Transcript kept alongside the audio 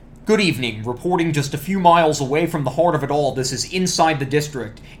Good evening. Reporting just a few miles away from the heart of it all, this is Inside the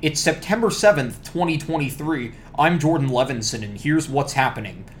District. It's September 7th, 2023. I'm Jordan Levinson, and here's what's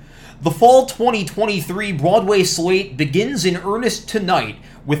happening. The fall 2023 Broadway slate begins in earnest tonight,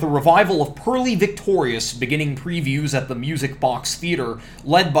 with a revival of Purlie Victorious beginning previews at the Music Box Theater,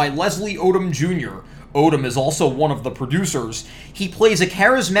 led by Leslie Odom Jr. Odom is also one of the producers. He plays a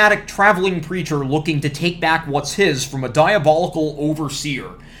charismatic traveling preacher looking to take back what's his from a diabolical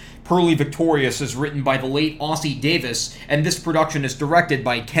overseer. Purlie Victorious is written by the late Ossie Davis, and this production is directed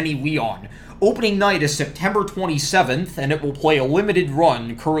by Kenny Leon. Opening night is September 27th, and it will play a limited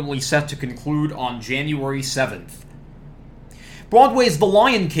run, currently set to conclude on January 7th. Broadway's The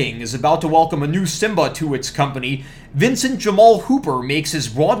Lion King is about to welcome a new Simba to its company. Vincent Jamal Hooper makes his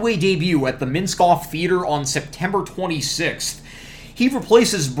Broadway debut at the Minskoff Theater on September 26th. He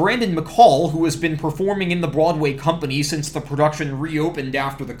replaces Brandon McCall, who has been performing in the Broadway company since the production reopened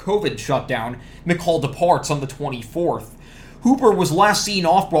after the COVID shutdown. McCall departs on the 24th. Hooper was last seen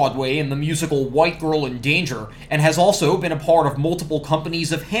off-Broadway in the musical White Girl in Danger, and has also been a part of multiple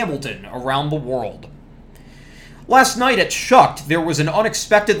companies of Hamilton around the world. Last night at Shucked, there was an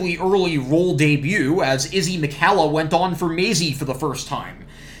unexpectedly early role debut as Izzy McCalla went on for Maisie for the first time.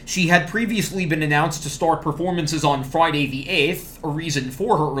 She had previously been announced to start performances on Friday the 8th. A reason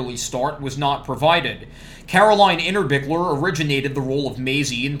for her early start was not provided. Caroline Innerbichler originated the role of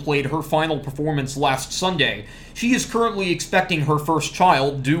Maisie and played her final performance last Sunday. She is currently expecting her first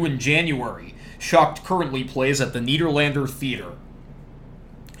child, due in January. Shucked currently plays at the Nederlander Theater.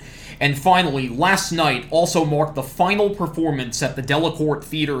 And finally, last night also marked the final performance at the Delacorte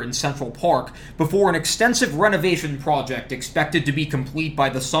Theater in Central Park before an extensive renovation project expected to be complete by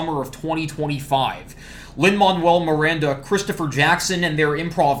the summer of 2025. Lin-Manuel Miranda, Christopher Jackson, and their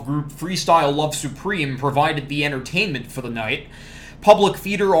improv group Freestyle Love Supreme provided the entertainment for the night. Public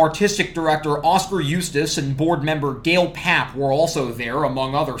Theater Artistic Director Oscar Eustace and board member Gail Papp were also there,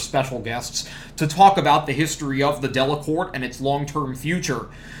 among other special guests, to talk about the history of the Delacorte and its long-term future.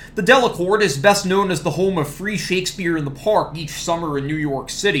 The Delacorte is best known as the home of Free Shakespeare in the Park each summer in New York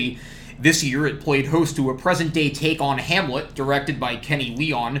City. This year it played host to a present-day take on Hamlet, directed by Kenny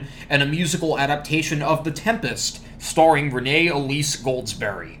Leon, and a musical adaptation of The Tempest, starring Renee Elise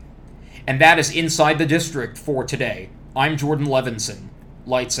Goldsberry. And that is Inside the District for today. I'm Jordan Levinson.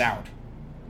 Lights out.